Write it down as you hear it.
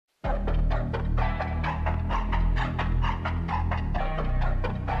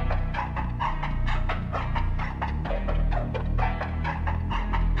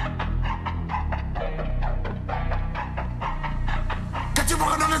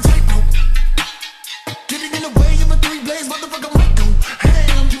blades, motherfucker might go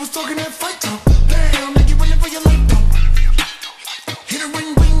ham. You was talking that fight talk. Damn, nigga, you running for your life though. Hit a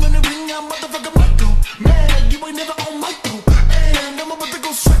ring, ring, when the ring out, motherfucker might go mad. You ain't never on mic though. And I'm about to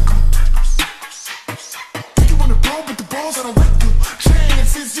go psycho. Think you wanna brawl, but the balls I don't like you.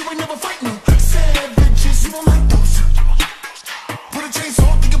 Chances, you ain't never fight no savages, you don't like those. Put a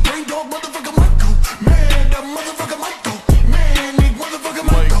chainsaw, think a brain dog, motherfucker might go mad. That motherfucker might go man, nigga, motherfucker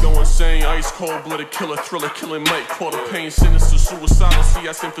might go. Insane, ice cold blooded killer, thriller killing Mike. Quarter pain, sinister, suicidal. See,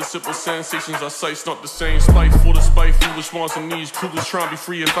 I sent for simple sensations. Our sights not the same. Spiteful to spiteful, response and needs. Clueless trying to be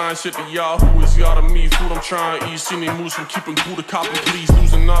free and find shit to y'all. Who is y'all to me? Food I'm trying to eat. See me moves from keeping cool to copping, please.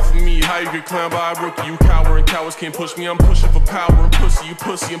 Losing not for me. How you get clowned by a rookie? You cowering, cowards can't push me. I'm pushing for power and pussy. You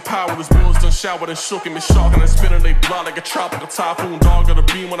pussy and powerless. Bullets done showered and shook him and shocking and spinning. They blood like a tropical typhoon. Dog got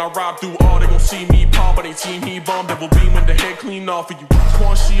a beam when I ride through all. They gon' see me pop, but they team he bomb. Double beam in the head clean off of you.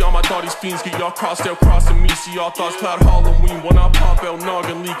 Quan she all my thoughties fiends get y'all crossed out crossing me. See y'all thoughts cloud Halloween. When I pop out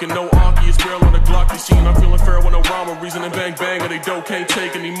noggin leaking, no Anki, it's barrel on the Glock. You seen I'm feeling fair with no rhyme or reason and bang bang. Or they dope can't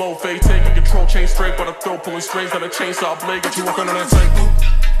take any mo fake. Taking control, chain straight, but I throw pulling strings on a chainsaw blade. Get you working on that cycle.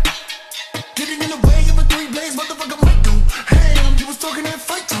 Getting in the way of a three blades, motherfucker might go ham. You was talking that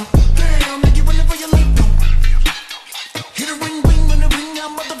fight talk. Damn, nigga, you running for your life though. Hit a ring, ring, when the ring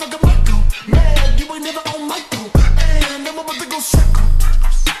out, motherfucker might go mad. You ain't never on mic though. And I'm about to go psycho.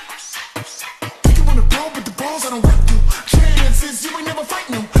 Think you wanna brawl, but the balls I don't like you. Chances, you ain't never fight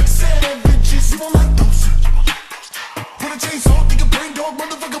no savages, you won't like those. Put a chainsaw, think a brain dog,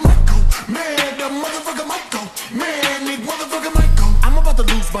 motherfucker might go mad. That motherfucker might go man, nigga, motherfucker might go. I'm about to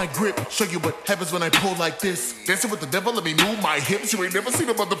lose my grip, show you what happens when I pull like this. Dancing with the devil, let me move my hips. You ain't never seen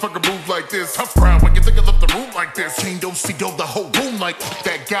a motherfucker move like this. Tough crowd, when you think I left the room like this. Chain don't see the whole room like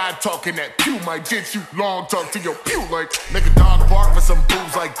that guy talking that pew might get you long talk to your pew like nigga dog bark for some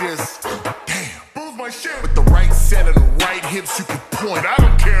boobs like this. Damn, boobs my shit. With the right set and the right hips, you can point. I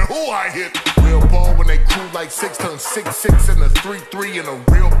don't care who I hit. Real ball when they crew like 6 turn 6-6 and a 3-3 and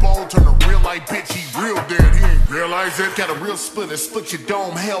a real ball turn a real light bitch. He real dead, he ain't realize it. Got a real splitter, split your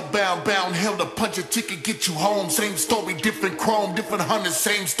dome. Hell bound, hell to punch a ticket, get you home. Same story, different chrome, different hunters,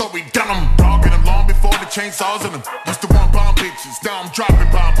 same story. Done them, dogging them long before the chainsaws in them. Used to want bomb bitches, now I'm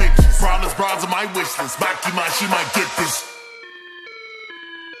dropping bomb bitches. Brownness bras on my wish list. Makima, she might get this.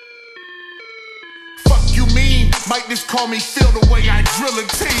 You mean? Might just call me Phil the way I drill a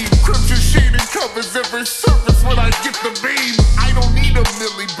team. Crimson shading covers every surface when I get the beam. I don't need a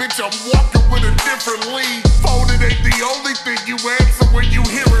milli, bitch, I'm walking with a different lead. Phone it ain't the only thing you answer when you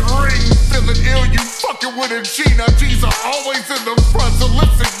hear it ring. Feeling ill, you fucking with a G. Now G's are always in the front, so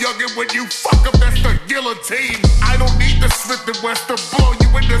listen, youngin', when you fuck up, that's the guillotine. I don't need the Smith & Wesson blow you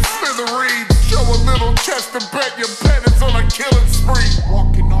in the smithereens. Show a little chest and bet your penance on a killing spree.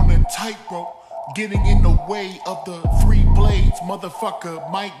 Walking on a tightrope, getting in the way of the 3 blades, motherfucker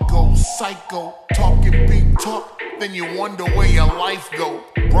might go psycho. Talking big talk, then you wonder where your life go.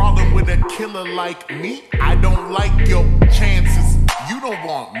 Brawling with a killer like me, I don't like your chances. You don't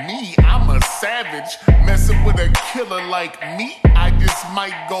want me, I'm a savage. Messing with a killer like me, I just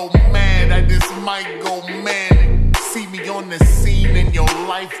might go mad, I just might go mad. See me on the scene and your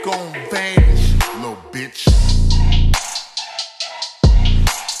life gon' vanish, little bitch.